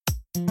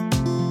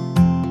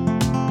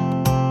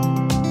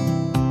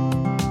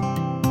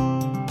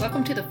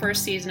to the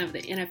first season of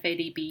the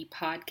NFADB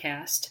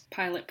podcast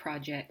pilot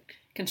project,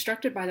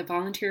 constructed by the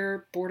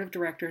volunteer board of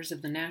directors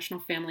of the National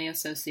Family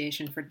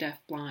Association for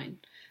Deafblind.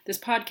 This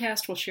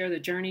podcast will share the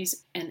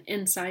journeys and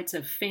insights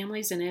of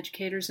families and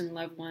educators and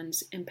loved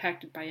ones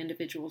impacted by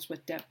individuals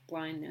with deaf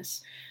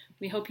blindness.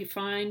 We hope you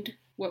find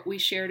what we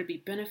share to be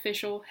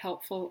beneficial,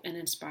 helpful, and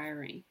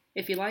inspiring.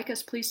 If you like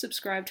us, please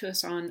subscribe to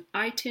us on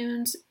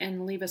iTunes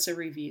and leave us a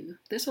review.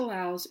 This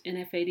allows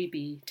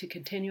NFADB to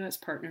continue its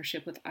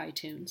partnership with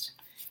iTunes.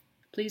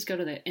 Please go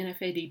to the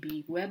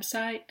NFADB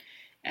website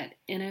at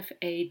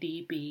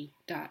nfadb.org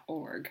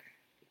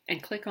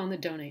and click on the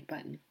donate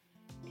button.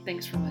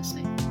 Thanks for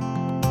listening.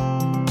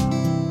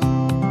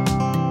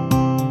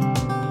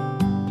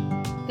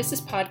 This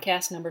is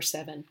podcast number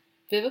 7.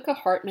 Vivica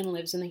Hartman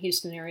lives in the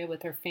Houston area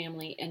with her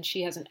family, and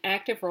she has an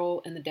active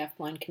role in the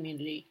deafblind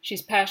community.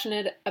 She's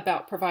passionate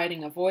about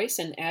providing a voice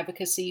and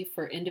advocacy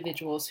for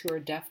individuals who are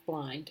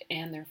deafblind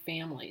and their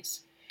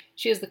families.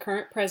 She is the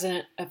current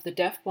president of the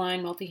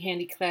Deafblind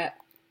Multi-Handicap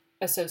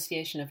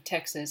Association of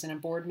Texas and a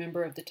board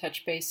member of the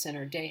Touchbase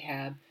Center,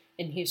 DAHAB,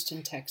 in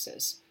Houston,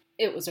 Texas.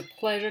 It was a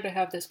pleasure to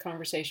have this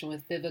conversation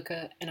with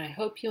Vivica, and I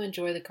hope you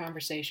enjoy the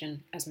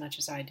conversation as much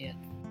as I did.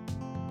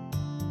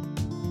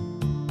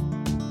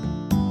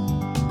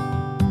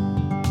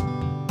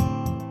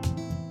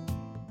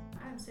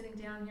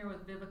 Down here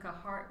with Vivica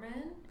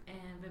Hartman.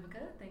 And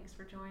Vivica, thanks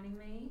for joining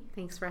me.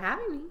 Thanks for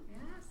having me. Yeah,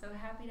 so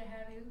happy to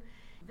have you.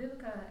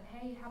 Vivica,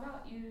 hey, how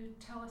about you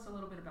tell us a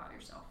little bit about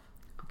yourself?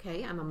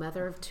 Okay, I'm a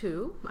mother of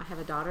 2. I have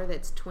a daughter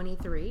that's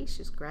 23.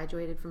 She's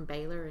graduated from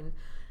Baylor, and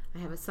I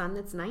have a son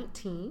that's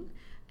 19,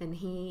 and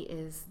he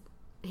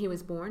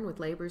was born with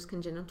Leber's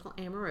congenital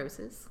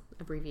amaurosis,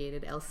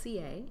 abbreviated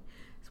LCA,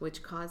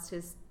 which caused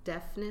his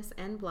deafness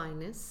and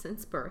blindness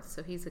since birth.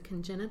 So he's a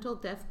congenital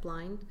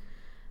deaf-blind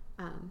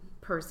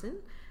person.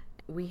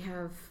 We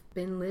have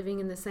been living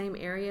in the same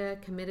area,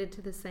 committed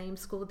to the same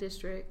school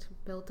district,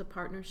 built a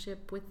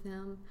partnership with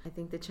them. I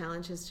think the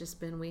challenge has just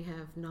been we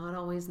have not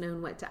always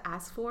known what to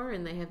ask for,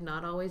 and they have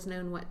not always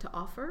known what to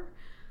offer.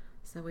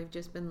 So we've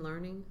just been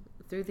learning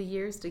through the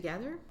years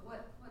together.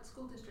 What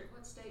school district?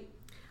 What state?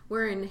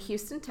 We're in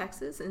Houston,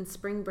 Texas, in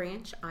Spring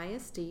Branch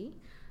ISD,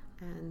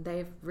 and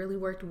they've really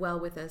worked well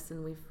with us,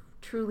 and we've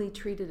truly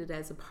treated it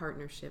as a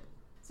partnership.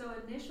 So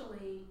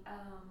initially,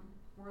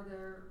 were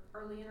there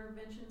early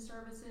intervention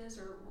services,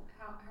 or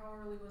how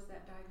early was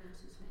that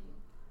diagnosis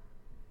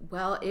made?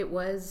 Well, it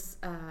was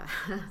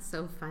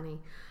so funny.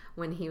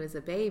 When he was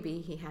a baby,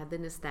 he had the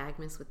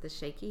nystagmus with the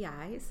shaky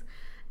eyes,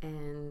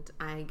 and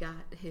I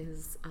got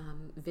his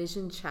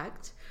vision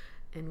checked,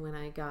 and when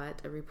I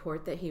got a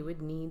report that he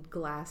would need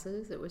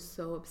glasses, it was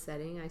so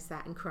upsetting. I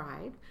sat and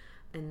cried,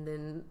 and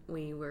then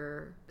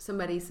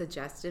somebody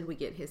suggested we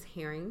get his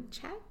hearing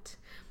checked.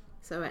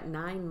 So at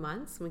 9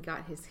 months, we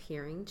got his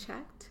hearing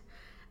checked.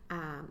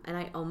 And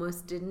I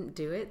almost didn't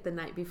do it the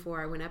night before.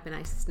 I went up and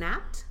I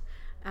snapped,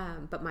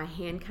 but my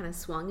hand kind of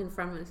swung in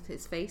front of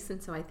his face,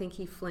 and so I think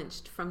he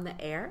flinched from the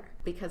air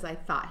because I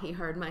thought he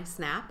heard my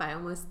snap. I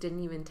almost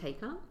didn't even take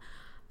him.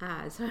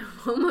 So I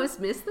almost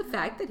missed the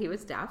fact that he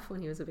was deaf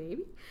when he was a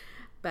baby.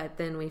 But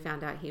then we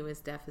found out he was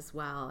deaf as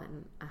well,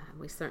 and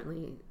we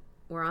certainly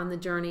were on the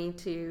journey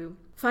to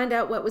find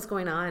out what was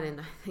going on, and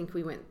I think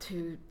we went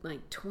to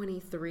like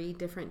 23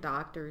 different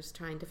doctors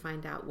trying to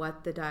find out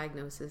what the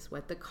diagnosis,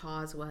 what the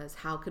cause was,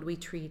 how could we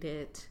treat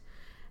it.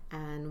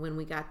 And when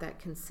we got that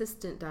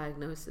consistent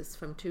diagnosis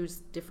from 2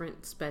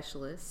 different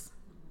specialists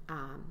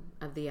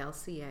of the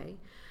LCA,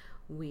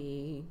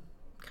 we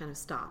kind of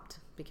stopped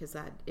because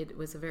it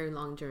was a very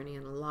long journey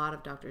and a lot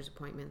of doctor's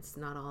appointments,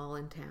 not all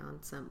in town.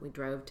 We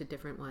drove to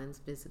different ones,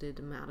 visited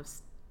them out of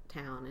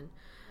town, and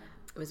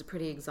it was a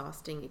pretty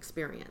exhausting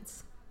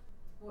experience.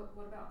 What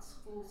about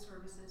school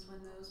services when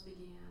those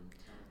began?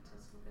 Tell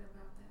us a little bit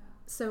about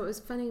that. So it was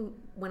funny,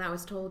 when I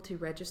was told to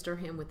register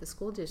him with the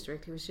school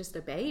district, he was just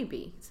a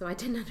baby, so I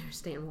didn't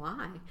understand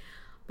why.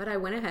 But I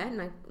went ahead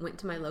and I went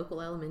to my local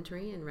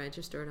elementary and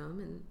registered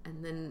him,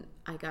 and then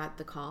I got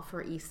the call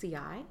for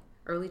ECI,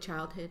 Early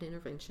Childhood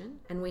Intervention,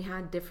 and we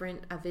had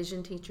a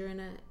vision teacher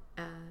and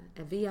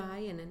a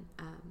VI and an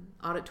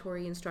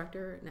auditory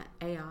instructor and an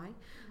AI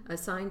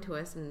assigned to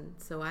us, and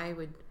so I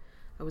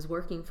was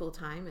working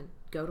full-time and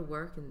go to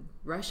work and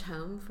rush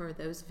home for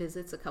those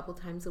visits a couple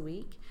times a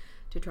week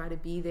to try to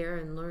be there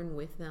and learn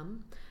with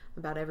them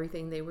about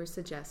everything they were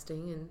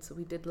suggesting. And so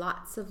we did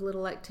lots of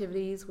little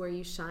activities where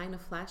you shine a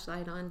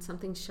flashlight on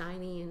something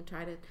shiny and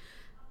try to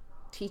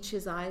teach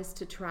his eyes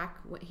to track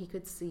what he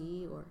could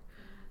see, or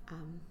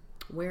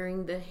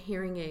wearing the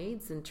hearing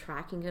aids and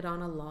tracking it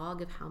on a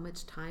log of how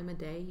much time a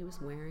day he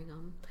was wearing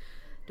them,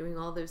 doing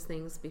all those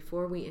things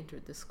before we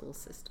entered the school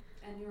system.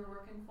 And you were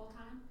working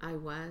full-time? I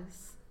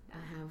was.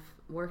 I have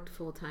worked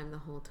full-time the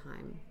whole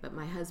time, but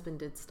my husband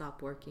did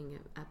stop working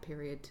a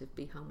period to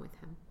be home with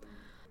him.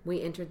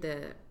 We entered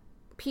the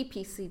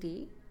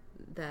PPCD,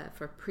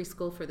 for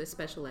preschool for the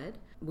special ed.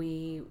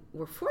 We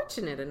were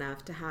fortunate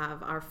enough to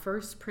have our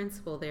first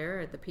principal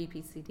there at the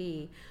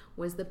PPCD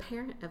was the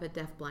parent of a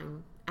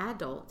deafblind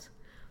adult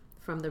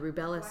from the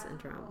rubella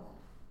syndrome.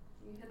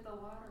 You hit the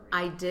lottery.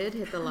 I did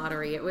hit the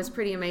lottery. It was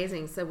pretty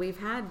amazing. So we've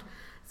had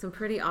some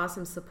pretty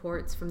awesome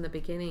supports from the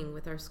beginning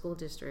with our school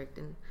district.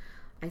 And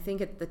I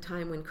think at the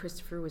time when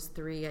Christopher was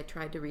 3, I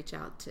tried to reach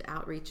out to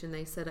Outreach, and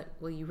they said,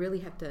 well, you really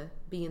have to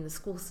be in the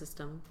school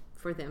system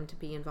for them to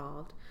be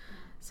involved.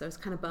 So I was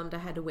kind of bummed I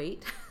had to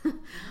wait.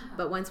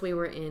 But once we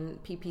were in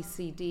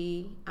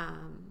PPCD,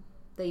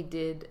 they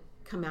did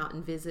come out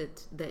and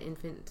visit the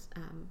infant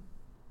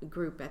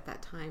group at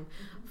that time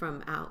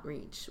from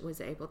Outreach,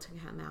 was able to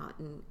come out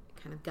and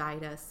kind of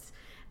guide us,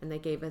 and they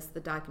gave us the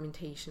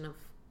documentation of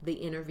the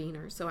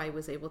intervener. So I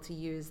was able to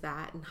use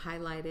that and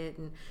highlight it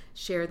and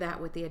share that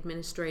with the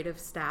administrative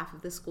staff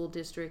of the school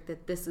district,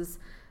 that this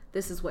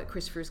is what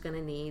Christopher's going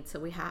to need. So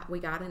we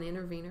got an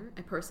intervener,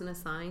 a person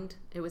assigned.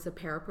 It was a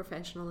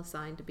paraprofessional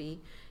assigned to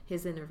be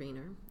his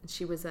intervener.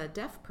 She was a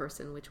deaf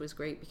person, which was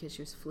great because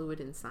she was fluent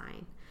in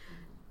sign.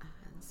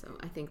 So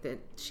I think that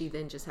she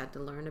then just had to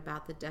learn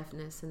about the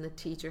deafness, and the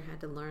teacher had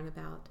to learn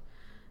about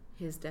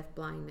his deaf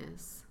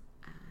blindness.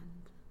 And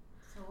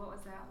so what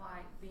was that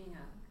like, being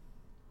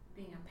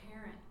a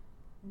parent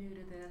new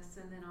to this,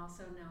 and then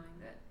also knowing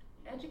that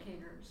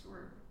educators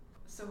were?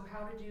 So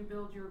how did you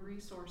build your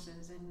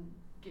resources and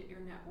get your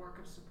network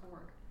of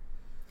support?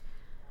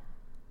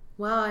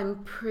 Well,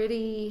 I'm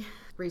pretty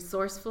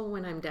resourceful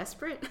when I'm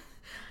desperate.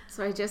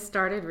 So I just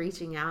started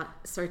reaching out,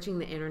 searching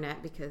the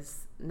internet,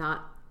 because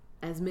not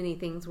as many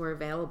things were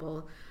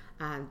available.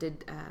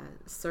 Did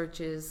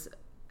searches.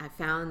 I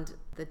found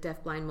the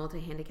Deafblind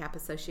Multi-Handicap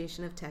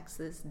Association of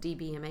Texas,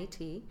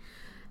 DBMAT,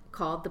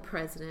 called the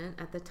president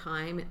at the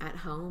time at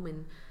home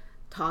and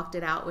talked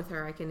it out with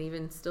her. I can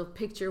even still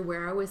picture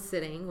where I was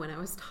sitting when I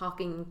was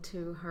talking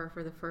to her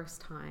for the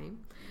first time,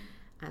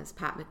 as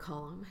Pat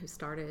McCollum, who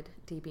started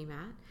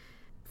DBMAT.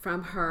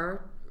 From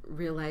her,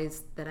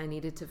 realized that I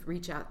needed to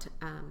reach out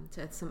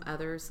to some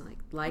others,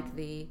 like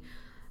the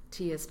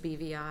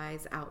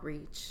TSBVI's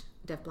outreach,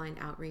 Deafblind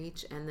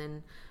Outreach, and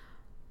then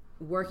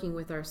working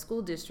with our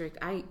school district.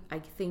 I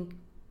think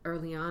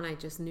early on I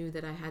just knew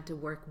that I had to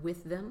work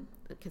with them,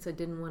 because I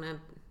didn't want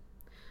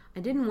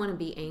to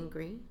be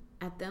angry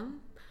at them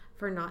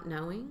for not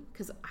knowing,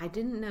 because I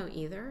didn't know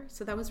either.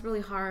 So that was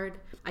really hard.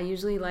 I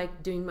usually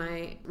like doing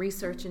my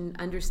research and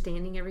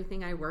understanding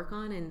everything I work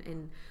on,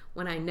 and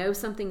when I know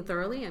something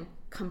thoroughly, I'm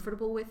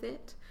comfortable with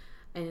it,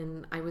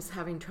 and I was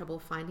having trouble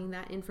finding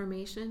that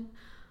information.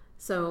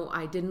 So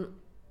I didn't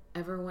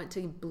ever want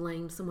to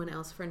blame someone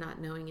else for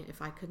not knowing it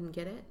if I couldn't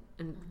get it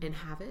and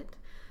have it.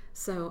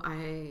 So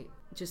I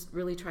just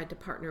really tried to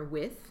partner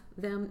with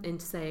them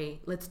and say,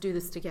 let's do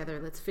this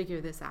together. Let's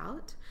figure this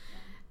out.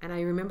 And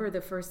I remember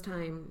the first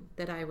time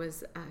that I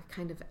was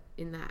kind of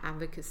in that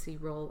advocacy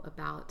role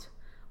about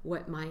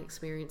what my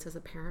experience as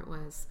a parent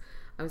was.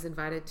 I was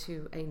invited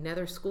to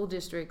another school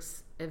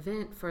district's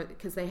event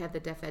because they had the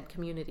deaf ed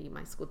community.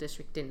 My school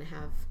district didn't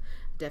have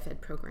a deaf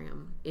ed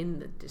program in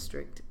the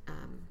district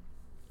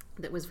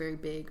that was very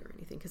big or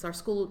anything, because our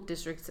school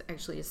district's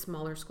actually a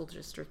smaller school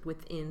district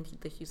within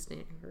the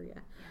Houston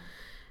area.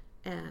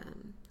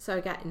 So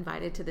I got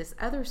invited to this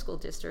other school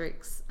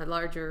district's, a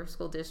larger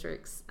school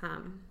district's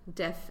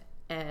deaf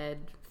ed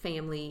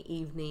family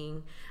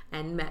evening,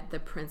 and met the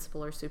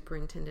principal or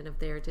superintendent of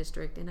their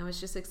district. And I was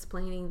just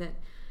explaining that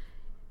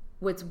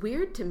what's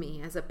weird to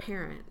me as a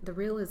parent, the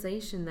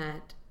realization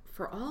that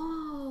for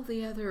all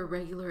the other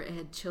regular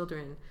ed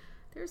children,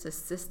 there's a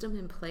system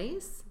in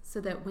place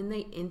so that when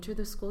they enter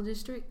the school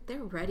district,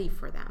 they're ready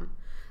for them.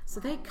 So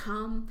they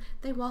come,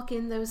 they walk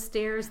in those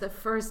stairs the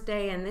first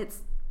day, and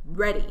it's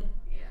ready.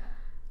 Yeah.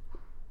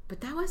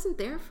 But that wasn't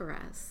there for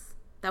us.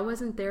 That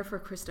wasn't there for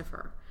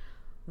Christopher.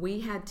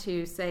 We had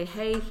to say,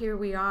 hey, here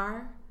we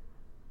are.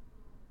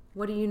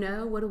 What do you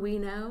know? What do we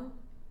know?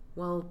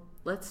 Well,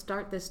 let's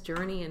start this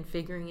journey and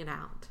figuring it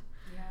out.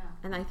 Yeah.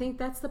 And I think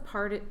that's the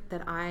part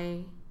that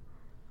I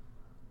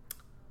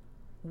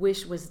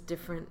wish was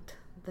different.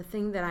 The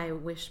thing that I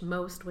wish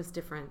most was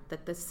different,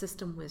 that the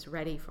system was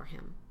ready for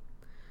him.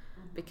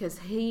 Because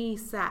he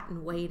sat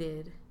and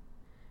waited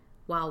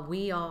while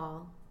we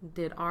all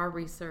did our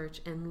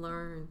research and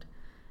learned.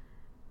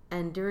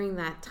 And during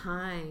that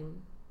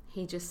time,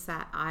 he just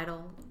sat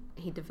idle.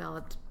 He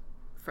developed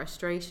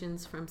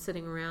frustrations from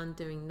sitting around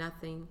doing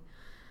nothing.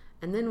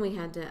 And then we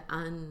had to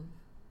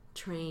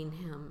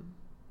untrain him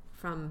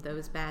from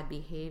those bad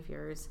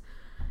behaviors.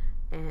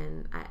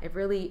 And it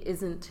really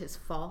isn't his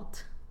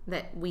fault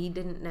that we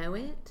didn't know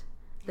it,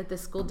 that the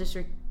school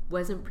district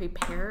wasn't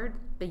prepared,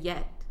 but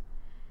yet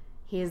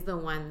he is the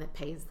one that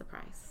pays the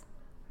price.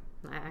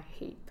 I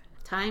hate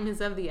that. Time is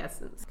of the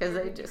essence, because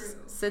they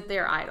just sit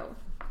there idle.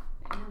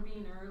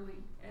 Intervene early.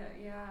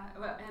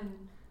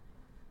 And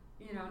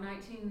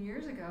 19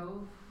 years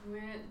ago,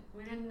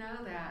 we didn't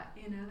know that.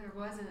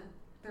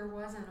 There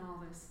wasn't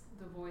all this,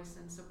 the voice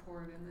and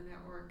support and the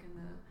network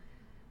and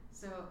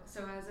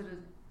so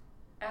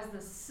as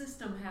the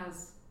system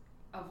has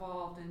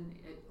evolved, and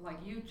like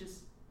you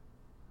just,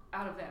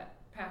 out of that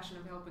passion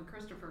of helping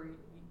Christopher,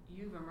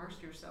 you've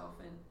immersed yourself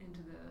into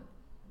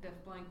the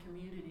deafblind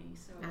community.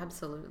 So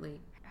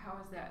absolutely. how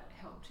has that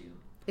helped you?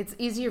 It's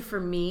easier for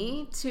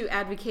me to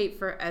advocate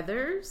for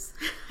others,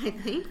 I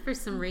think, for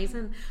some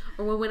reason,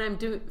 or when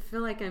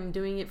feel like I'm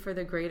doing it for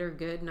the greater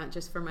good, not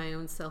just for my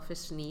own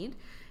selfish need.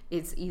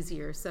 It's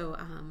easier. So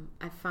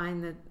I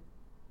find that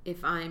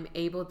if I'm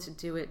able to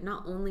do it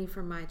not only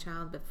for my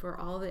child but for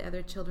all the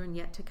other children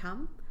yet to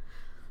come,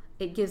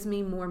 it gives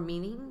me more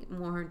meaning,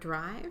 more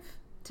drive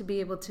to be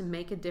able to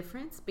make a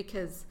difference,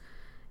 because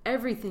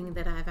everything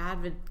that I've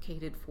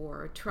advocated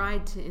for or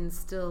tried to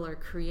instill or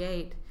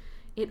create,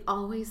 it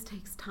always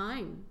takes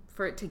time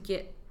for it to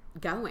get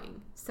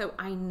going. So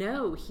I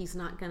know he's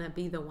not going to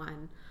be the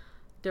one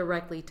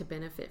directly to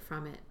benefit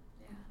from it.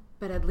 Yeah.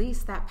 But at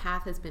least that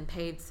path has been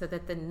paved so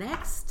that the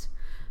next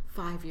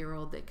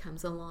 5-year-old that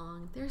comes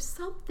along, there's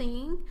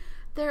something.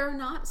 They're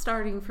not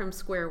starting from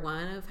square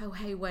one of, oh,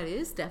 hey, what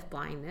is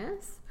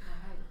deafblindness?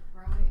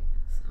 Right.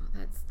 So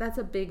that's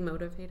a big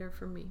motivator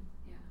for me.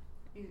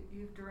 Yeah.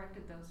 You've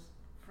directed those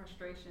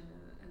frustrations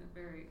in a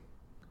very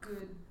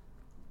good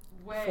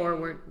way.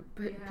 Forward.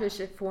 Push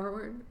it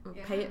forward. Or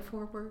pay it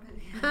forward.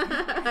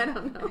 I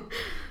don't know.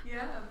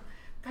 Yeah.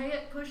 Pay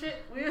it, push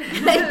it.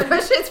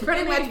 Push it's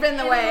pretty much been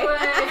the way.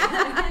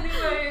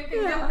 Anyway, it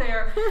can get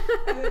there.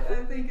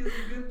 I think is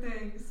a good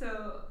thing.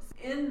 So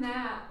in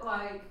that,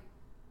 like,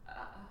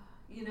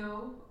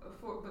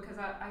 because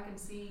I can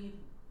see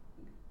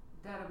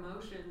that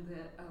emotion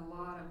that a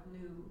lot of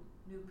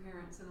new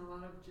parents and a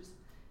lot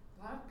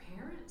of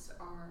parents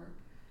are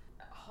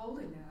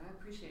holding that. I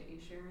appreciate you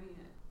sharing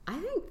it. I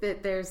think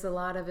that there's a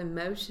lot of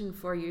emotion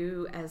for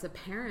you as a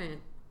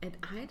parent, and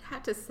I'd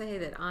have to say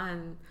that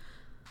on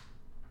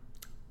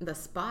the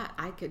spot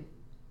I could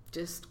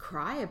just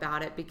cry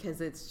about it,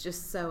 because it's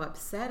just so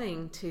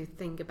upsetting to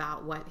think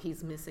about what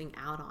he's missing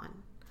out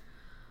on.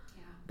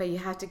 Yeah. But you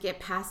have to get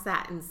past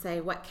that and say,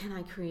 what can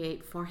I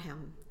create for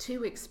him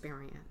to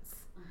experience?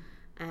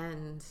 Mm-hmm.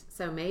 And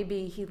so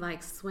maybe he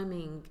likes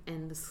swimming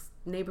and the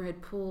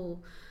neighborhood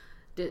pool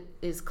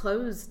is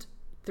closed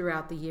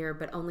throughout the year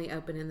but only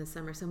open in the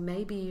summer. So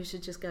maybe you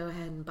should just go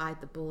ahead and bite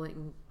the bullet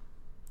and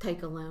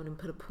take a loan and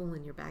put a pool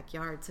in your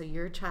backyard, so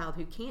your child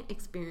who can't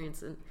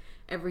experience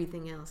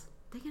everything else,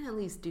 they can at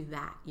least do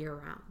that year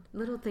round.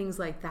 Little things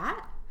like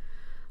that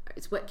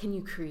is what can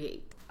you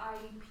create.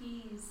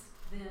 IEPs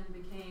then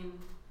became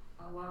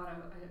a lot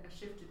of a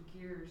shift of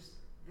gears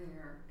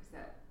there,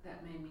 because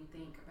that made me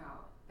think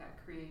about that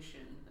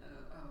creation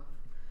of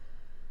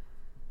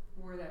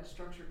where that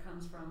structure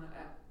comes from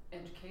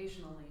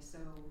educationally. So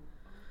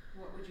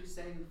what would you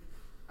say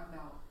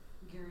about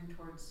gearing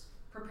towards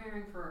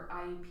preparing for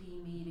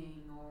IEP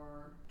meeting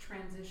or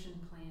transition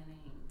planning?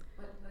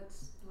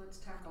 Let's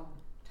tackle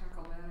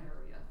that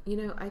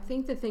area. I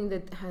think the thing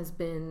that has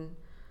been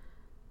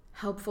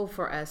helpful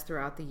for us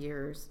throughout the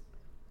years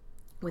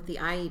with the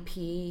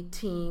IEP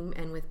team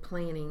and with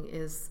planning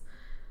is,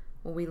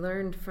 well, we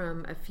learned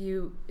from a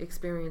few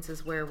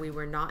experiences where we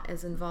were not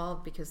as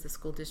involved because the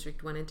school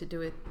district wanted to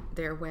do it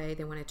their way.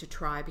 They wanted to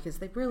try because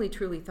they really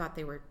truly thought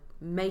they were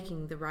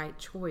making the right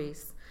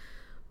choice.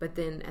 But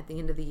then at the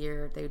end of the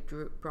year, they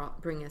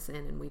bring us in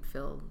and we'd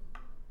feel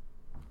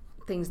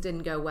things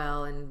didn't go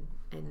well and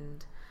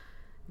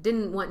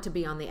didn't want to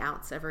be on the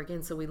outs ever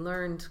again. So we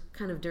learned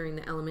kind of during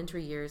the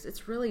elementary years,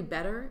 it's really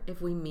better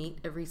if we meet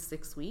every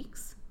 6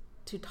 weeks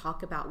to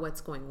talk about what's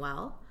going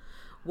well.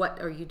 What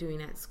are you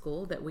doing at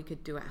school that we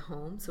could do at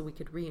home, so we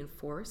could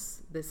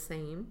reinforce the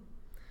same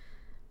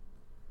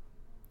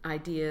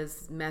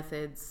ideas,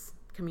 methods,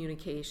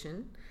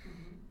 communication.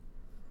 Mm-hmm.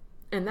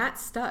 And that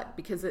stuck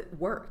because it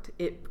worked.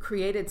 It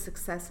created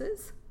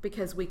successes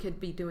because we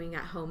could be doing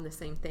at home the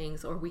same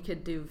things, or we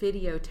could do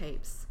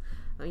videotapes.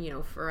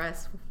 For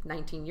us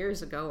 19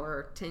 years ago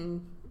or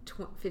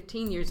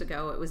 15 years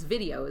ago, it was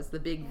video, the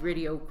big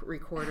video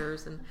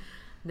recorders, and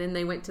then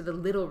they went to the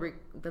little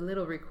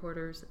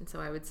recorders, and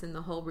so I would send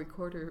the whole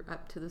recorder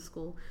up to the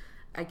school.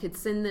 I could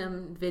send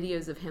them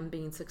videos of him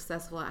being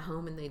successful at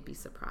home, and they'd be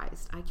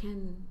surprised. I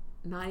can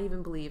not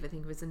even believe, I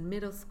think it was in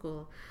middle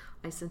school,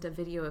 I sent a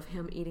video of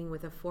him eating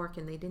with a fork,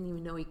 and they didn't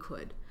even know he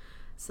could.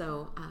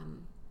 So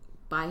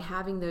by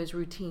having those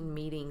routine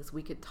meetings,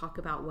 we could talk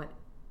about what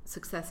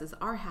successes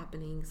are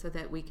happening so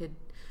that we could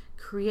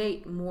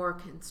create more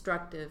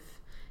constructive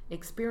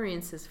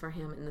experiences for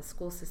him in the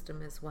school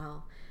system as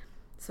well.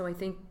 So I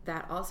think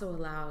that also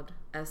allowed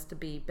us to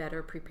be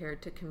better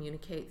prepared to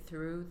communicate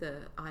through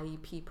the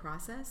IEP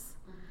process.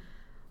 Mm-hmm.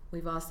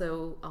 We've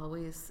also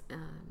always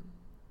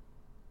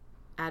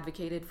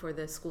advocated for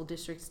the school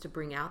districts to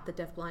bring out the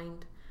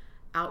deafblind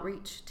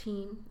outreach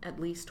team at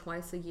least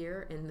twice a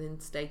year and then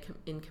stay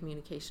in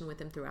communication with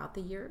them throughout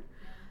the year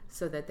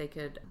so that they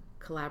could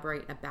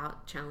collaborate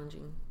about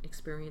challenging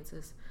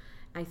experiences.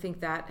 I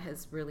think that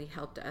has really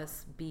helped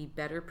us be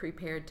better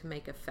prepared to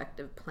make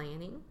effective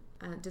planning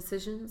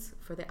decisions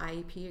for the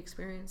IEP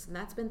experience, and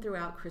that's been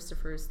throughout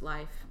Christopher's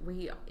life.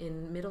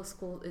 In middle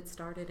school it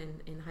started,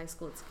 and in high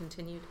school it's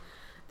continued,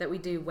 that we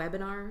do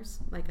webinars,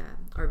 like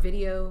our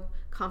video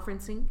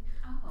conferencing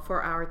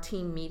for our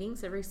team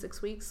meetings every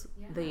 6 weeks.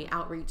 Yeah. The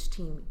outreach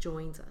team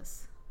joins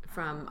us.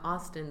 From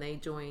Austin, they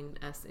join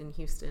us in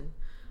Houston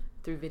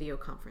through video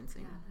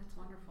conferencing. Yeah, that's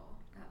wonderful.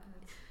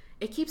 That's...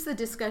 It keeps the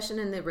discussion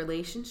and the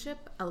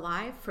relationship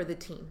alive for the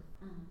team.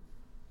 Mm-hmm.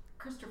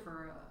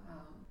 Christopher,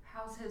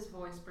 how's his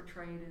voice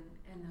portrayed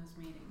in those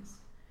meetings?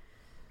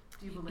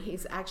 Do you believe?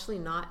 He's actually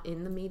not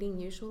in the meeting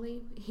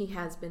usually. He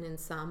has been in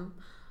some,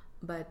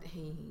 but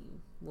he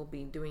will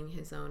be doing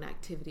his own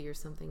activity or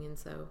something, and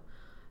so...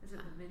 Is it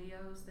the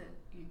videos that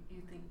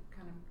you think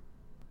kind of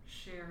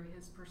share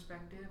his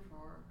perspective,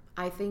 or?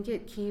 I think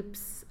it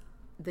keeps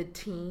the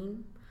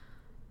team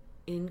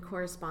in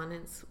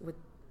correspondence with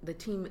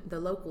the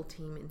local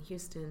team in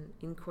Houston,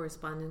 in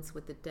correspondence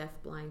with the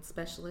deafblind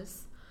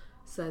specialists,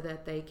 so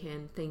that they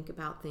can think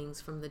about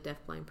things from the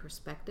deafblind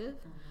perspective.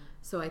 Mm-hmm.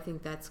 So I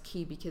think that's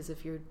key, because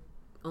if you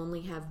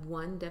only have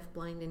one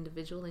deafblind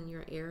individual in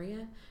your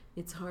area,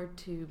 it's hard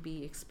to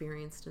be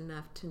experienced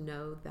enough to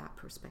know that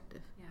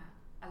perspective. Yeah,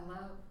 I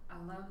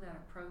love that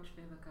approach,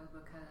 Vivica,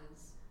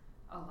 because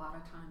a lot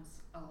of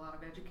times a lot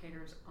of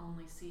educators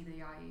only see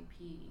the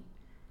IEP,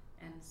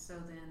 and so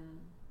then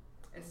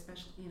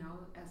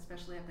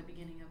especially at the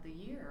beginning of the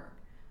year,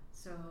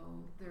 so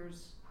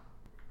there's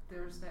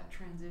that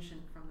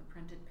transition from the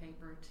printed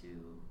paper to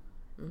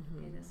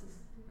hey, this is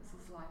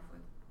life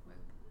with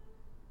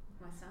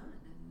my son,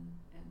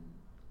 and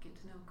get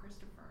to know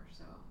Christopher.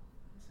 So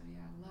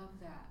yeah, I love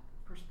that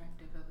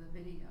perspective of the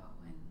video,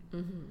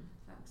 and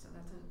so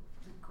that's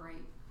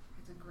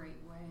a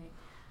great way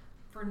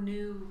for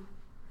new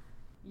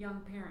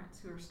young parents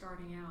who are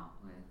starting out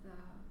with.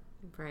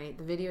 Right,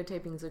 the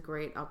videotaping is a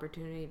great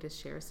opportunity to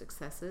share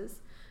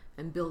successes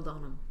and build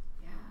on them.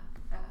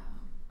 Yeah,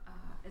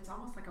 it's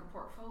almost like a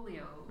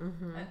portfolio,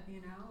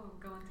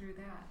 going through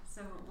that.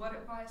 So what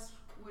advice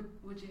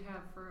would you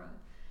have for a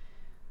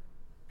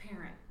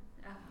parent?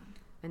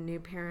 A new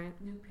parent?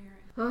 New parent.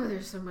 Oh,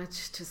 there's so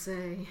much to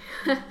say.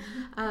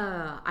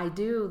 I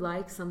do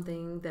like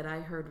something that I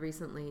heard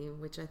recently,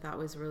 which I thought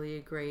was really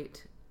a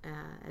great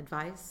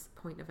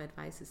point of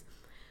advice is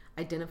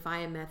identify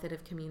a method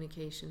of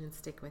communication and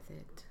stick with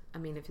it. I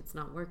mean, if it's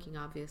not working,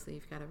 obviously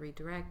you've got to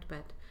redirect,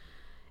 but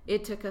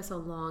it took us a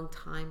long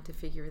time to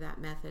figure that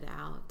method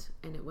out,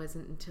 and it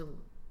wasn't until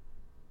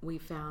we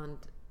found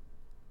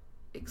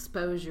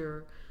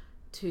exposure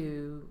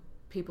to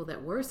people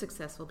that were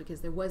successful,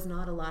 because there was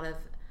not a lot of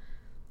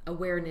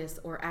awareness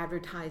or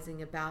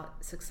advertising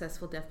about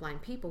successful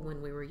deafblind people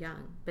when we were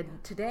young.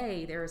 But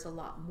today there's a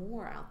lot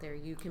more out there.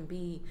 You can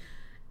be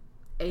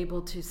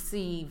able to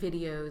see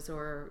videos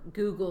or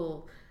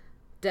Google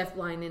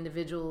deafblind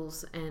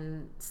individuals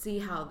and see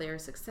how they're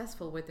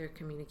successful with their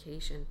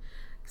communication.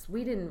 Because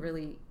we didn't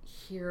really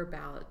hear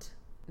about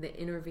the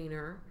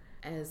intervener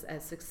as a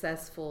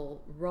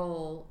successful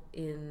role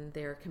in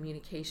their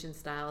communication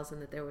styles,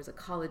 and that there was a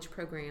college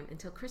program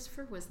until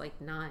Christopher was like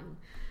 9.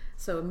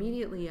 So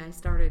immediately I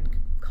started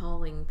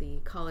calling the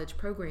college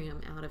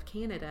program out of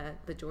Canada,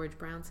 the George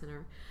Brown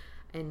Center,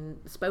 and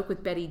spoke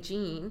with Betty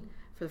Jean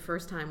for the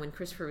first time when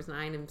Christopher was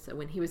 9. And so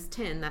when he was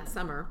 10 that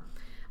summer,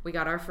 we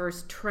got our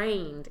first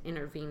trained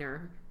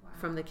intervener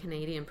from the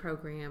Canadian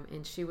program,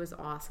 and she was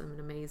awesome and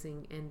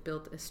amazing and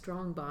built a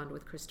strong bond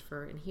with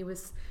Christopher, and he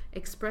was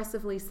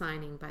expressively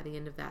signing by the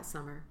end of that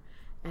summer.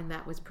 And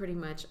that was pretty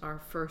much our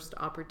first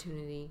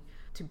opportunity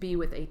to be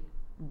with a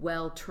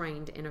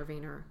well-trained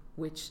intervener,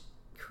 which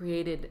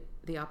created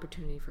the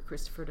opportunity for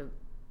Christopher to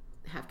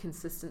have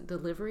consistent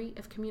delivery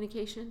of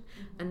communication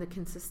and the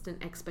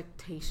consistent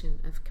expectation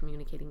of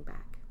communicating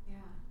back. Yeah.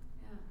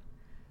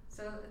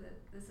 So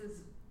this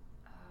is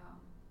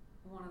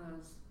one of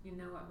those, you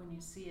know it when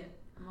you see it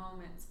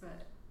moments,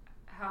 but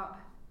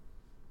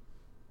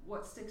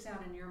what sticks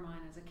out in your mind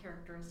as a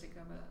characteristic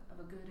of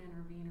a good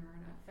intervener,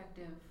 an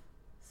effective,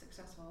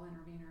 successful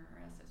intervener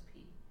or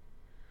SSP?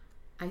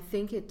 I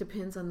think it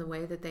depends on the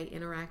way that they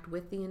interact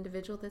with the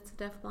individual that's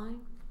deafblind,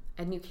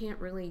 and you can't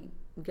really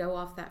go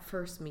off that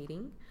first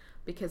meeting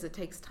because it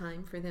takes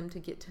time for them to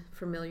get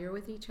familiar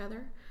with each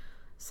other.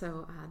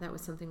 So that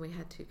was something we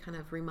had to kind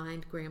of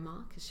remind Grandma,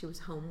 because she was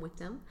home with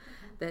them,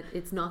 that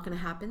it's not going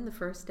to happen the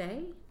first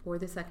day or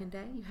the second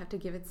day. You have to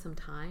give it some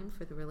time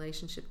for the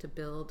relationship to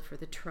build, for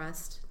the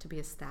trust to be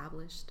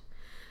established.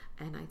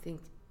 And I think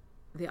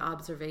the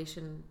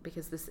observation,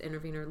 because this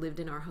intervener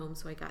lived in our home,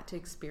 so I got to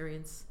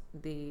experience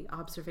the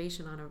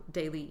observation on a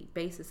daily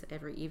basis.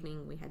 Every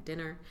evening we had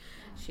dinner.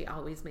 She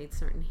always made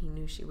certain he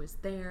knew she was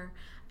there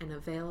and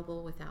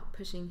available without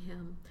pushing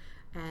him.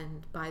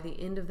 And by the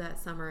end of that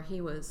summer,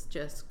 he was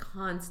just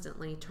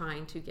constantly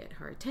trying to get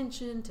her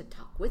attention, to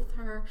talk with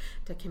her,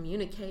 to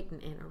communicate and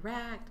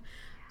interact.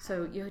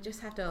 So you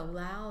just have to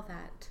allow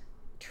that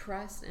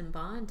trust and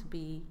bond to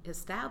be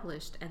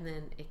established, and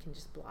then it can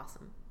just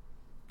blossom.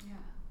 Yeah,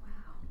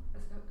 wow.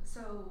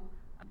 So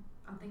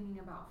I'm thinking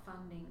about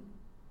funding.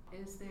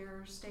 Is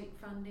there state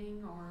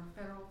funding or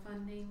federal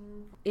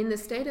funding? In the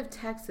state of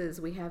Texas,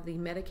 we have the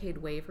Medicaid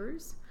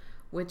waivers,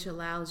 which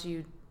allows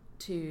you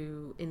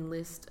to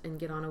enlist and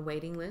get on a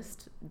waiting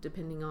list.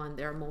 Depending on,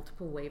 there are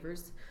multiple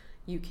waivers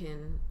you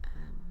can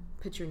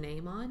put your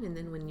name on, and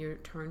then when your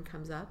turn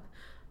comes up,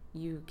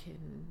 you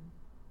can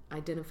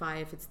identify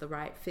if it's the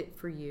right fit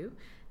for you,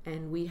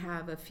 And we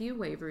have a few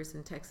waivers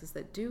in Texas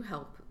that do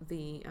help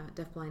the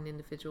deafblind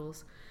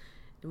individuals.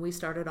 And we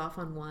started off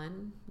on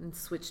one and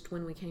switched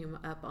when we came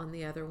up on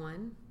the other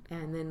one.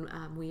 And then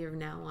we are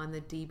now on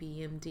the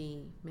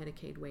DBMD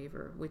Medicaid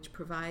waiver, which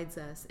provides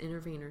us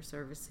intervener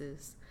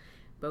services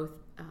both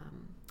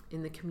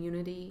in the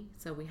community,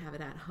 so we have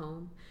it at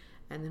home,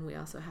 and then we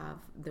also have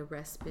the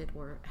respite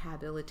or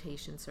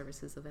habilitation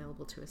services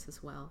available to us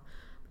as well.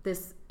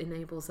 This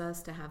enables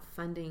us to have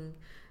funding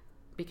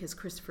because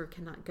Christopher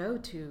cannot go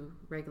to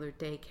regular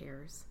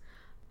daycares,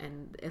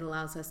 and it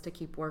allows us to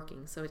keep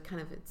working. So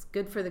it's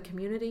good for the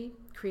community,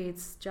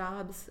 creates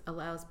jobs,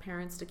 allows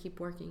parents to keep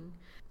working,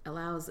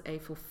 allows a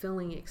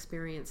fulfilling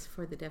experience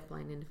for the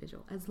deafblind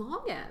individual, as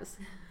long as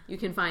you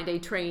can find a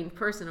trained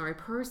person or a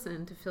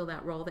person to fill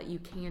that role that you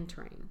can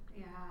train.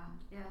 Yeah,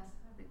 yes,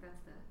 I think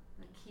that's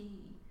the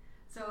key.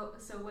 So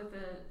with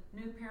a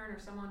new parent or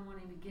someone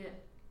wanting to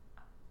get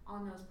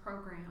on those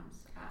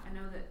programs, I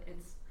know that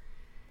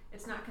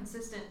it's not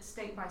consistent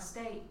state by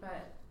state,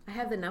 but I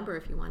have the number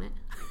if you want it.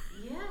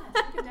 Yes,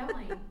 you could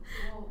definitely.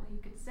 Well, you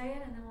could say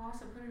it, and then we'll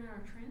also put it in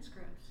our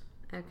transcripts.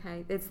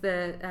 Okay, it's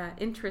the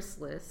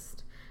interest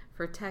list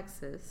for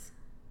Texas.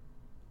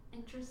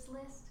 Interest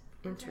list?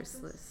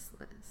 Interest list.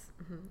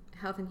 Mm-hmm.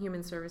 Health and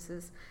Human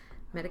Services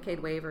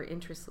Medicaid waiver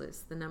interest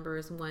list. The number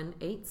is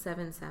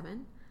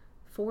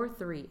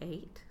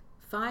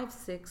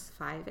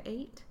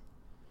 1-877-438-5658.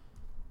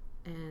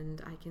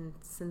 And I can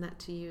send that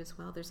to you as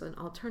well. There's an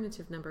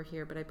alternative number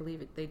here, but I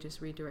believe they just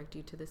redirect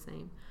you to the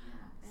same. Yeah,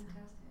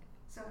 fantastic.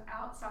 So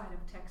outside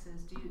of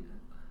Texas,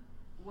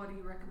 what do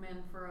you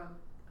recommend for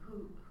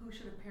who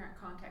should a parent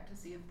contact to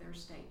see if their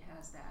state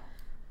has that?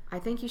 I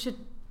think you should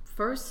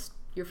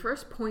your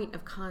first point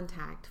of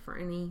contact for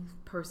any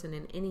person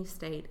in any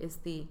state is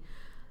the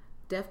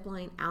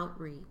deafblind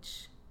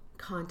outreach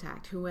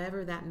contact,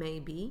 whoever that may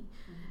be.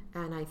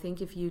 Mm-hmm. And I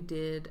think if you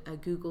did a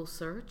Google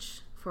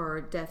search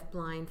for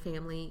deafblind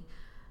family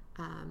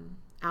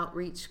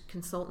outreach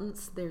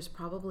consultants, there's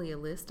probably a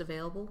list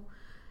available.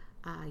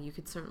 You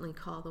could certainly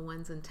call the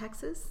ones in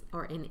Texas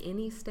or in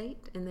any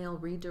state, and they'll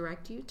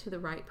redirect you to the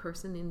right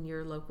person in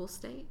your local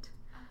state.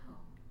 Oh,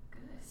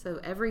 good. So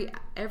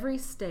every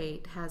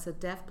state has a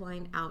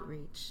deafblind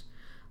outreach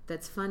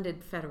that's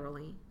funded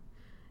federally.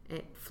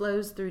 It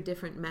flows through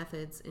different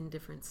methods in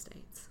different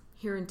states.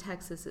 Here in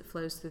Texas, it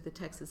flows through the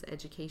Texas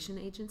Education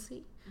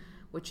Agency,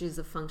 which is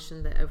a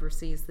function that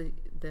oversees the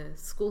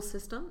school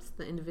systems,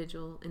 the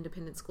individual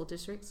independent school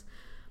districts,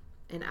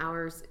 and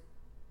ours.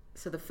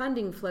 So the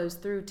funding flows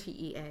through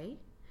TEA,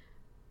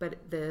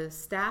 but the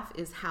staff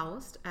is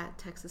housed at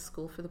Texas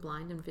School for the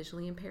Blind and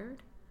Visually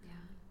Impaired. Yeah.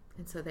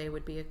 And so they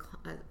would be a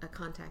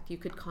contact. You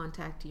could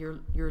contact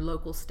your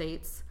local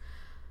state's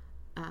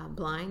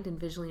blind and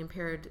visually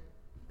impaired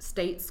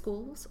state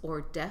schools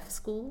or deaf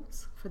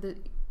schools for the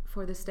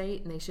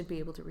state, and they should be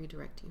able to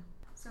redirect you.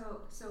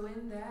 So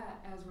in that,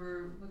 as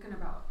we're looking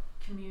about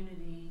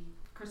community,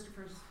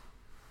 Christopher's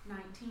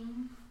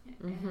 19,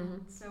 Mm-hmm.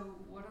 and so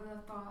what are the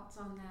thoughts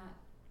on that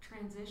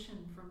transition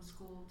from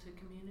school to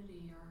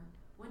community, or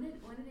when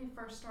did he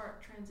first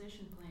start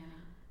transition planning?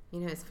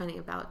 You know, it's funny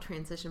about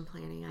transition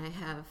planning. I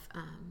have,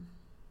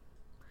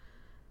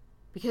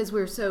 because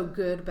we're so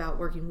good about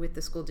working with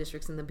the school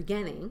districts in the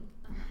beginning,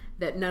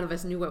 that none of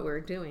us knew what we were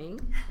doing.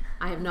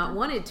 I have not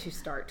wanted to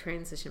start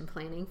transition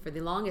planning for the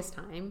longest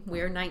time.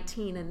 We are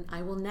 19, and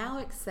I will now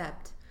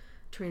accept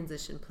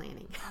transition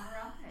planning.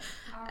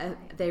 All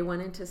right. They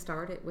wanted to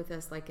start it with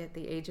us like at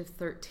the age of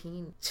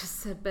 13. Just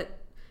said, but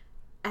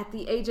at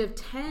the age of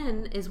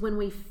 10 is when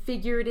we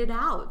figured it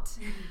out,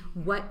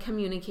 what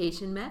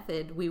communication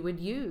method we would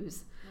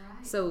use.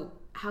 Right. So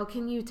how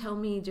can you tell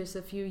me just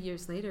a few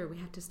years later we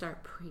have to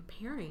start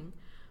preparing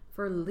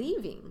for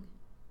leaving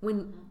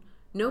when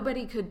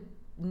nobody could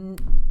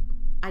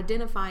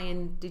identify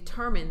and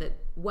determine that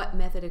what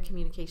method of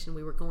communication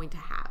we were going to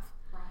have?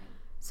 Right.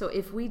 So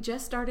if we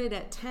just started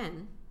at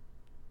 10,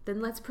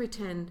 then let's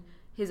pretend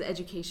his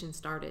education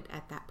started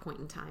at that point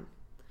in time.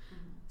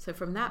 So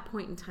from that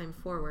point in time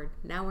forward,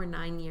 now we're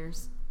 9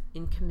 years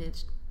in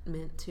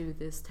commitment to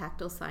this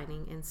tactile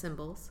signing and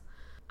symbols.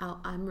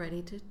 I'm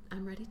ready to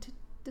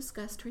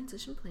discuss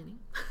transition planning.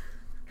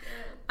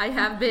 I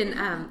have been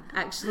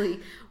actually,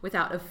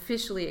 without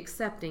officially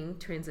accepting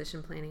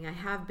transition planning, I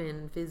have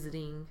been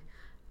visiting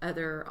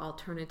other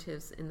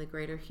alternatives in the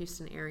greater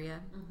Houston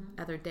area,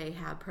 other day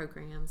hab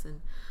programs,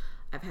 and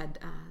I've had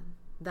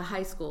the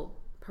high school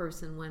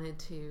person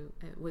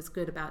was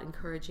good about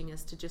encouraging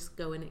us to just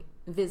go and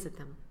visit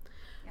them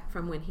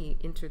from when he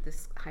entered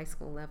this high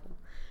school level.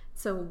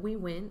 So we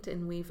went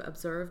and we've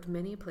observed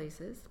many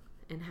places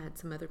and had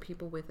some other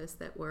people with us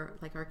that were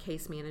like our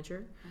case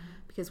manager,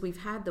 because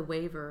we've had the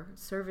waiver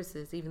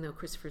services even though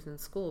Christopher's in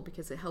school,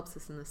 because it helps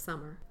us in the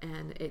summer,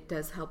 and it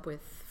does help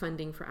with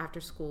funding for after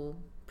school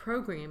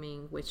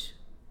programming, which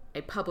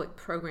a public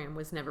program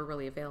was never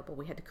really available.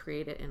 We had to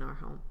create it in our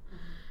home.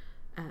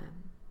 I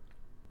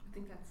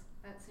think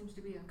that seems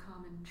to be a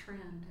common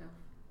trend of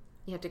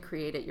you have to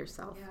create it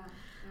yourself. Yeah.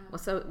 Well,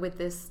 so with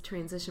this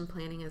transition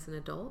planning as an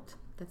adult,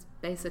 that's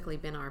basically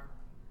been our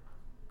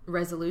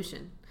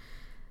resolution.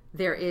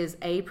 There is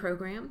a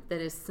program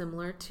that is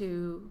similar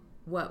to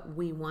what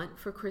we want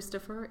for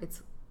Christopher.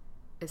 It's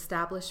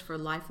established for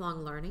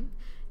lifelong learning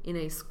in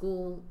a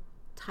school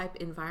type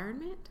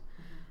environment.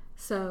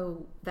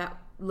 So that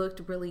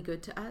looked really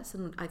good to us.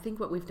 And I think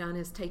what we've done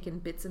is taken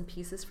bits and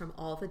pieces from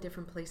all the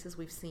different places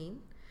we've seen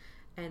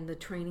and the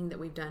training that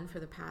we've done for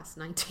the past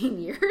 19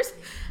 years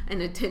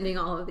and attending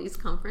all of these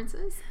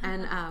conferences.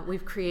 And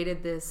we've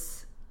created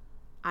this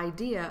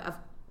idea, of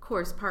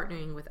course,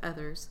 partnering with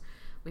others.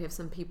 We have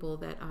some people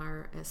that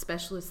are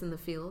specialists in the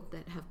field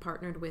that have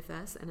partnered with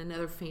us, and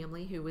another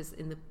family who was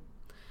in the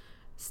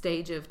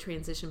stage of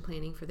transition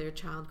planning for their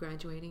child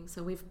graduating.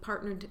 So we've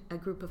partnered a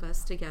group of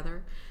us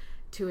together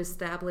to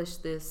establish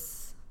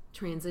this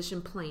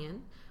transition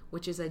plan,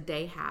 which is a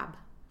day hab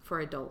for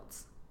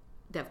adults,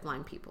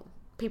 deafblind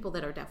people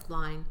that are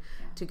deafblind,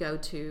 to go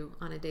to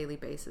on a daily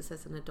basis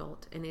as an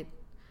adult. And it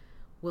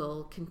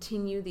will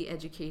continue the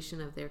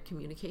education of their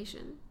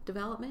communication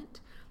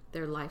development,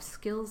 their life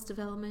skills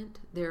development,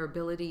 their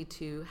ability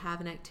to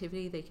have an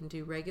activity they can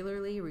do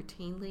regularly,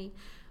 routinely,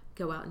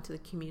 go out into the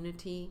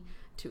community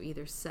to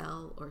either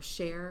sell or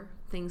share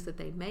things that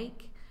they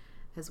make,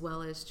 as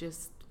well as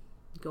just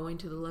going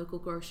to the local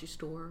grocery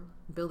store,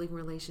 building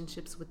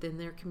relationships within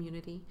their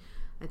community,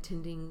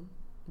 attending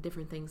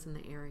different things in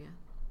the area.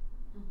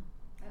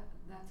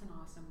 That's an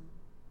awesome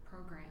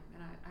program,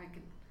 and I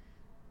could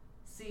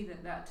see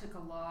that took a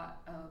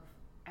lot of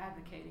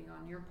advocating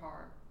on your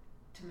part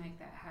to make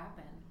that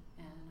happen.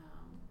 And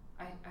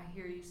I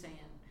hear you saying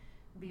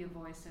be a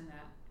voice in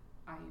that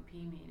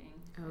IEP meeting.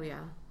 Oh yeah.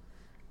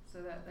 So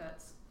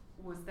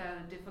was that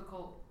a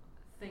difficult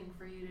thing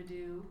for you to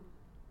do,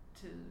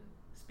 to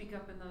speak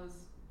up in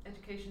those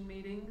education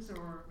meetings,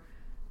 or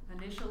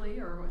initially,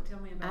 or tell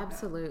me about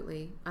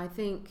Absolutely. I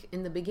think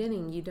in the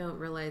beginning you don't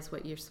realize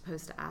what you're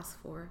supposed to ask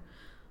for,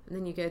 and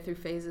then you go through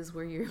phases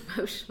where you're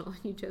emotional and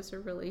you just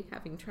are really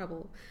having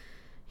trouble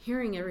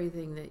hearing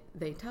everything that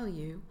they tell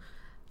you.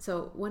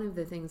 So one of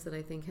the things that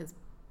I think has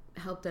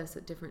helped us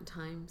at different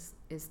times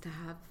is to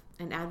have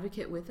an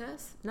advocate with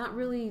us, not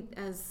really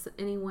as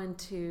anyone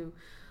to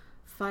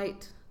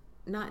fight,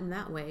 not in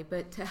that way,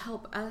 but to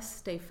help us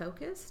stay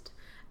focused,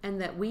 and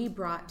that we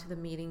brought to the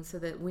meeting so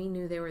that we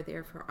knew they were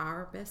there for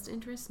our best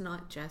interests,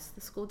 not just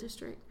the school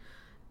district.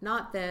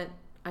 Not that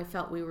I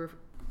felt we were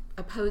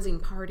opposing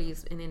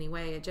parties in any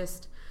way. I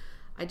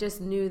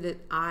just knew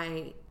that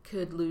I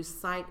could lose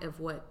sight of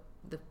what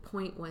the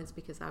point was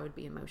because I would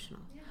be emotional.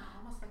 Yeah,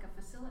 almost like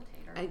a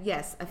facilitator.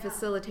 Yes, a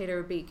facilitator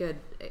would be good.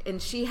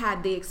 And she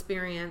had the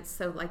experience,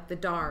 so like the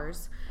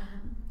DARS,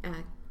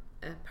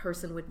 a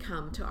person would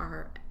come to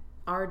our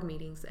ARD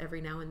meetings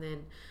every now and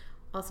then,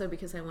 also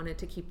because I wanted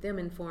to keep them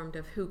informed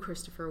of who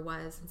Christopher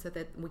was, and so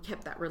that we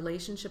kept that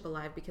relationship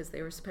alive, because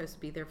they were supposed to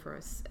be there for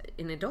us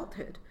in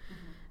adulthood.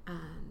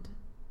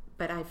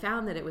 But I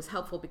found that it was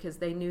helpful because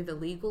they knew the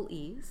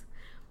legalese.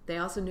 They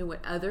also knew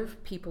what other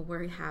people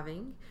were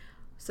having,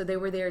 so they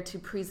were there to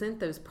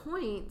present those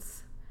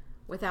points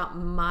without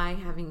my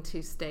having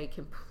to stay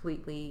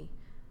completely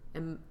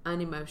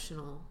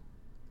unemotional,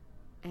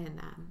 and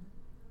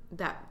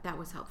that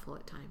was helpful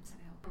at times.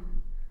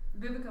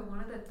 Vivica, one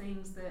of the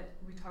things that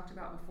we talked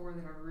about before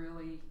that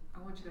I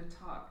want you to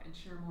talk and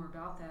share more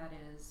about, that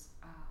is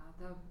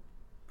the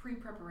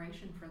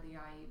pre-preparation for the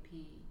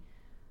IEP.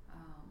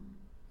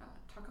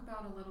 Talk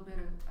about a little bit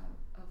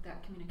of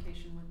that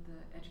communication with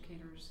the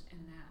educators in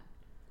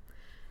that.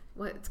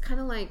 Well, it's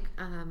kind of like,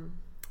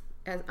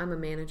 as I'm a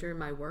manager in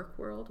my work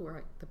world,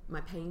 where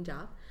my paying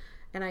job,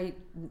 and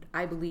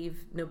I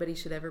believe nobody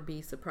should ever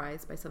be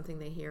surprised by something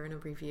they hear in a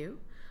review.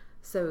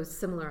 So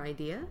similar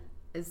idea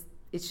is,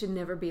 it should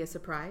never be a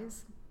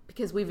surprise,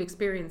 because we've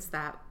experienced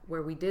that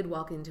where we did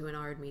walk into an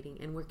ARD meeting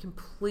and we're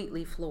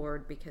completely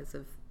floored because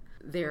of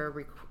their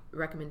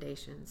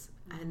recommendations.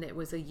 And it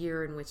was a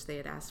year in which they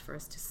had asked for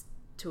us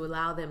to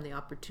allow them the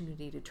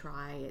opportunity to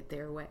try it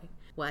their way.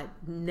 Well, I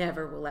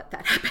never will let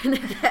that happen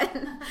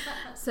again.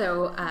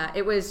 So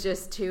it was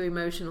just too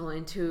emotional,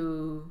 and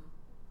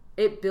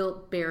it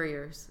built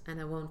barriers, and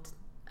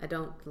I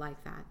don't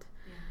like that.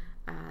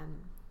 Yeah.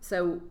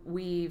 So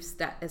we've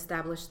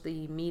established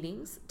the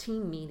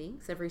team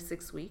meetings every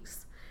 6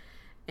 weeks,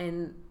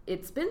 and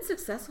it's been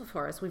successful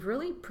for us. We've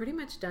really pretty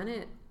much done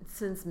it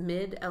since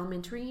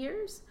mid-elementary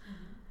years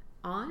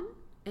on.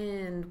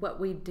 And what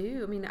we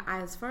do,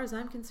 as far as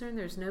I'm concerned,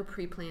 there's no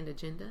pre-planned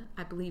agenda.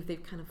 I believe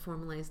they've kind of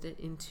formalized it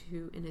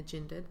into an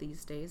agenda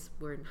these days.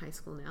 We're in high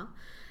school now,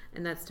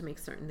 and that's to make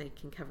certain they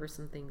can cover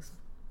some things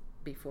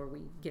before we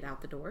get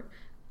out the door,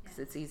 because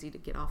it's easy to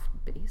get off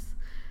base.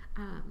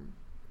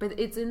 But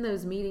it's in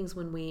those meetings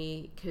when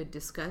we could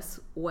discuss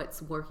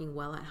what's working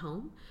well at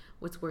home,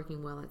 what's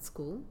working well at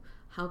school,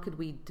 how could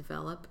we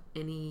develop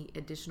any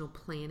additional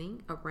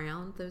planning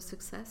around those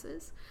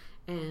successes.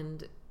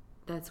 And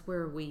that's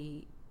where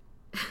we'd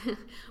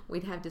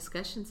have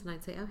discussions, and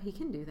I'd say, oh, he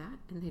can do that,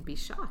 and they'd be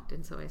shocked.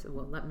 And so I said,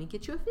 well, let me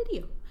get you a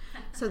video.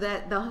 So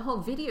that the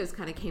whole videos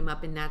kind of came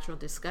up in natural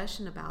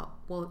discussion about,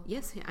 well,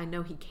 yes, I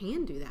know he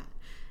can do that.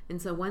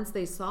 And so once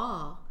they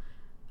saw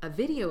a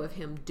video of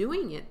him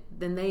doing it,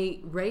 then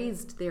they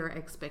raised their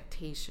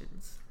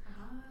expectations.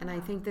 And I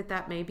think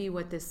that may be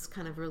what this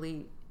kind of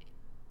really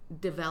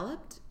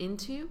developed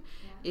into,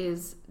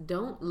 is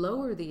don't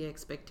lower the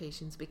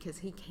expectations, because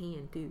he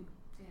can do.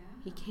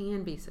 He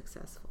can be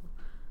successful.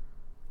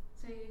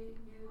 So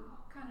you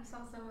kind of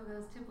saw some of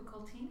those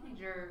typical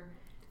teenager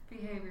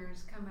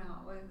behaviors come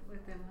out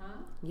with him, huh?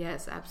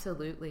 Yes,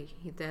 absolutely.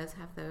 He does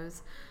have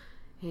those.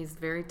 He's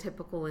very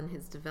typical in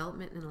his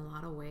development in a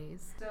lot of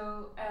ways.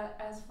 So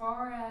as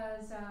far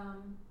as,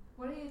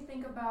 what do you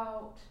think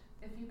about,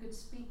 if you could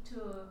speak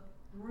to a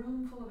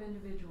room full of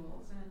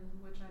individuals,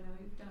 and which I know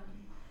you've done,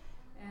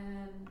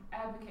 and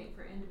advocate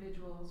for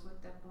individuals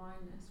with deaf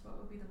blindness, what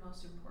would be the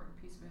most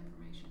important piece of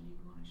information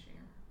you'd want to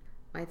share?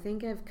 I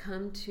think I've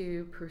come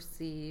to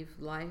perceive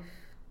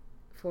life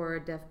for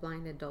a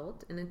deafblind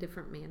adult in a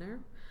different manner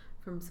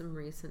from some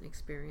recent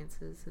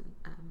experiences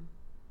and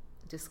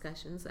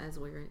discussions as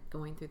we're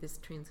going through this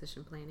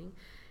transition planning,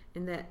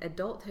 and that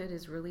adulthood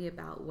is really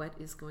about what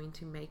is going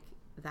to make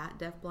that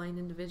deafblind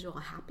individual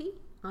happy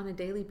on a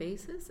daily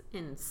basis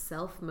and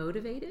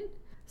self-motivated.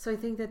 So I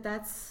think that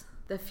that's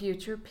the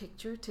future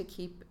picture to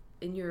keep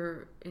in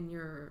your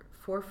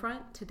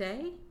forefront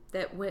today,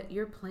 that what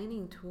you're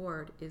planning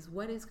toward is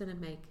what is going to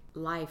make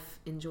life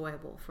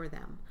enjoyable for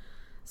them.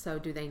 So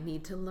do they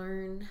need to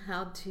learn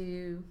how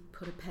to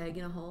put a peg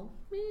in a hole?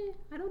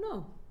 I don't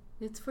know.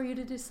 It's for you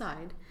to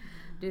decide.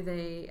 Do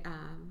they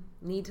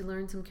need to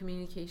learn some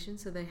communication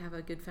so they have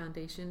a good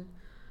foundation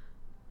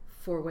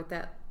for what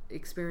that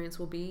experience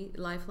will be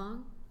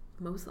lifelong?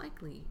 Most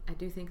likely. I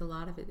do think a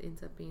lot of it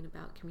ends up being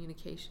about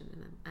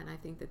communication, and I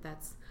think that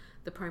that's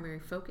the primary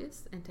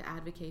focus, and to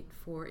advocate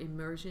for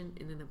immersion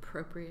in an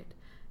appropriate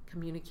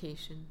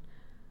communication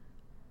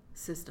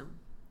system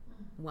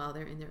while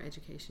they're in their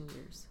education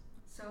years.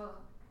 So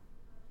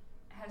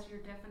has your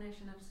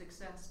definition of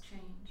success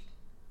changed?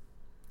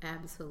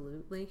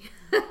 Absolutely.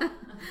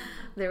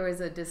 There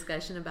was a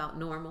discussion about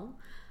normal.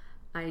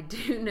 I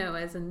do know,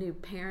 as a new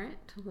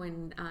parent,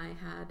 when I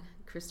had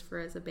Christopher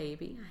as a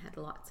baby, I had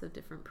lots of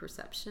different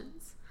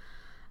perceptions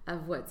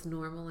of what's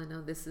normal, and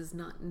oh, this is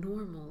not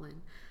normal.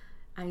 And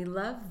I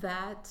love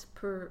that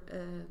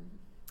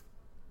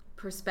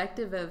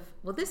perspective of,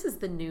 well, this is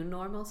the new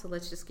normal, so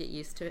let's just get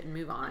used to it and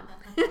move on.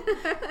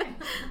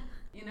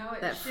 You know,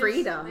 that shifts,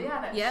 freedom.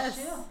 Yeah, that yes.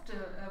 shift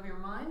of your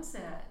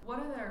mindset. What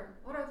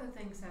other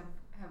things have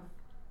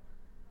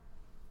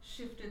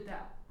shifted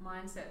that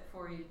mindset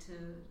for you to,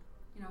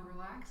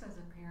 relax as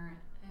a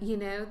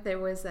parent? There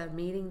was a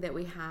meeting that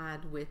we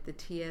had with the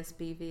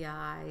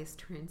TSBVI's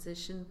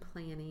transition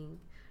planning,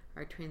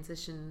 our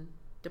transition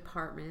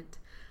department.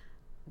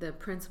 The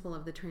principal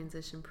of the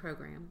transition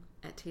program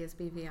at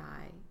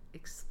TSBVI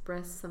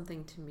expressed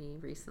something to me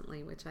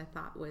recently, which I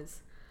thought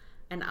was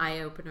an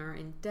eye-opener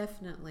and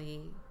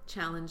definitely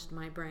challenged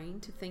my brain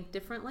to think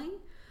differently.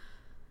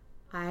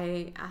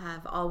 I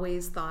have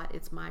always thought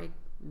it's my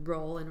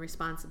role and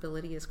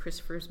responsibility as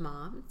Christopher's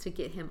mom to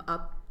get him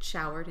up,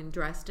 showered, and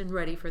dressed and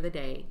ready for the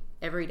day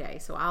every day.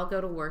 So I'll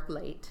go to work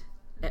late,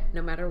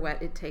 no matter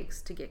what it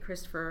takes to get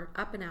Christopher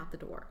up and out the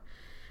door.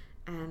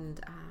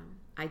 And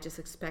I just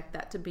expect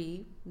that to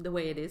be the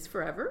way it is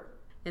forever.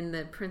 And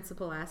the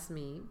principal asked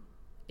me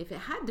if it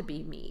had to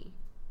be me.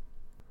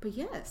 But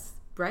yes,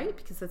 right?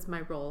 Because that's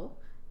my role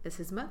as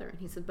his mother. And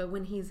he said, but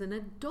when he's an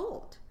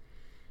adult,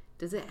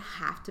 does it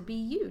have to be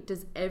you?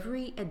 Does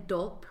every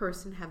adult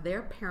person have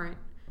their parent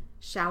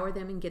shower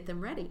them and get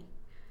them ready?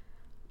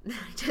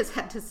 I just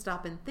had to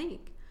stop and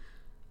think,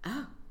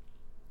 oh,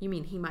 you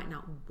mean he might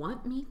not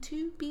want me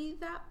to be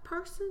that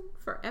person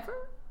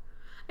forever?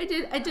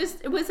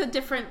 It was a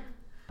different,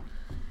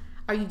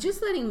 are you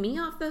just letting me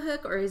off the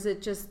hook, or is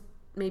it just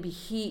maybe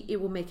it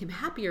will make him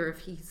happier if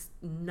he's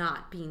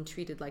not being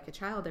treated like a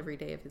child every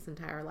day of his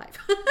entire life?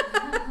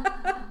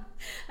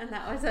 And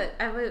that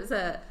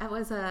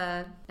was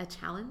a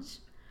challenge.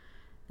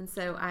 And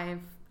so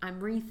I'm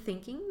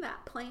rethinking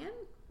that plan.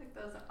 Like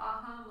those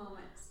aha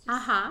moments.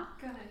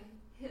 Gonna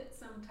hit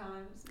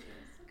sometimes. It's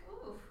like,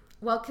 ooh.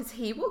 Well, because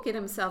he will get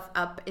himself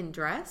up and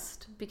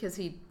dressed because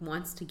he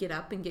wants to get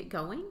up and get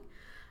going.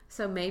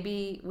 So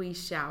maybe we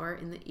shower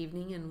in the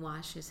evening and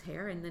wash his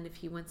hair, and then if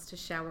he wants to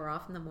shower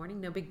off in the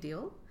morning, no big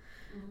deal.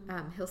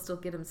 Mm-hmm. He'll still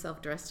get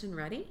himself dressed and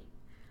ready.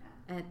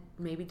 Yeah. And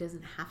maybe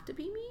doesn't have to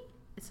be me.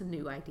 It's a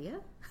new idea.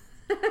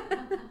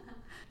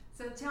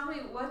 So tell me,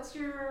 what's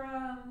your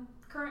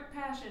current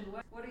passion?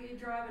 What are you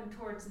driving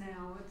towards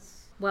now?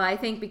 Well, I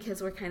think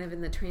because we're kind of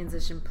in the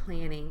transition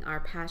planning, our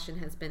passion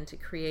has been to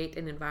create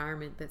an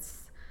environment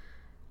that's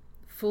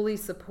fully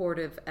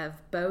supportive of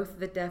both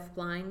the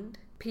deafblind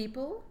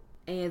people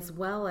as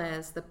well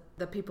as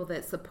the people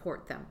that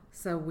support them.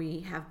 So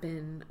we have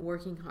been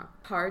working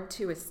hard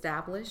to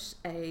establish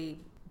a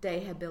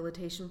day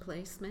habilitation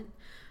placement,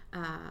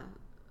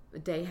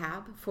 day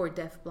hab for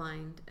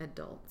deafblind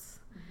adults.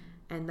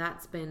 Mm-hmm. And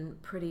that's been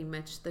pretty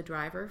much the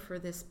driver for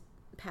this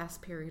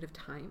past period of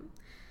time.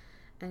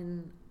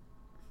 And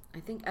I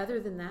think other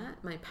than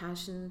that, my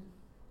passion,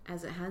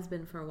 as it has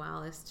been for a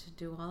while, is to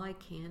do all I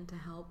can to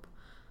help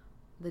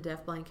the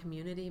deafblind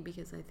community,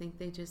 because I think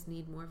they just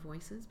need more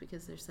voices,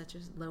 because there's such a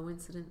low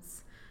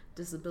incidence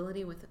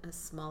disability with a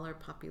smaller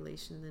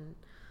population than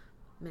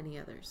many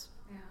others.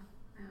 Yeah.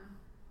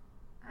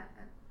 I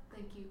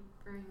thank you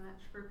very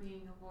much for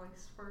being a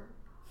voice for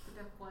the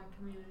deafblind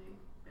community.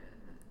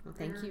 Well,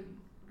 thank you.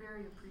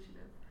 Very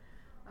appreciative.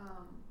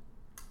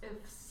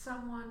 If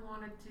someone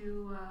wanted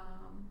to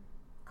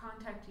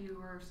contact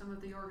you or some of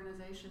the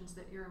organizations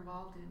that you're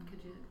involved in,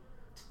 could you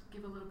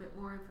give a little bit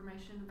more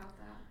information about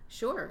that?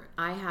 Sure.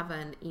 I have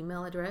an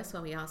email address.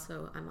 Well,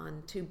 I'm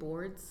on 2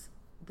 boards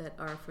that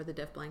are for the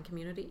deafblind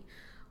community.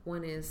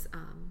 One is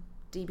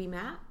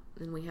DBMAT,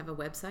 and we have a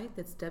website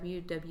that's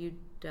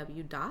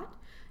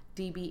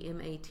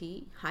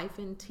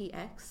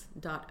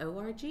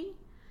www.dbmat-tx.org.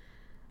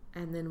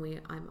 And then we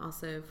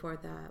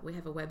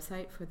have a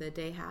website for the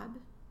DAHAB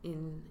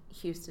in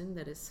Houston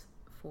that is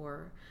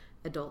for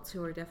adults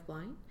who are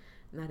deafblind,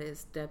 and that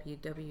is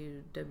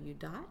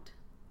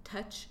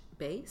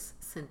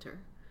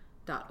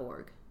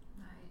www.touchbasecenter.org.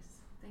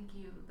 Nice. Thank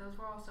you. Those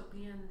will also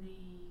be in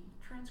the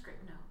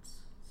transcript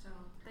notes. So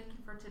thank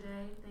you for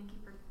today. Thank you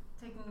for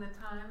taking the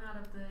time out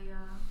of the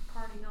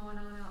party going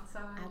on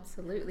outside.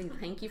 Absolutely.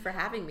 Thank you for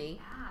having me.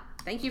 Yeah.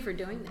 Thank you for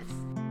doing this.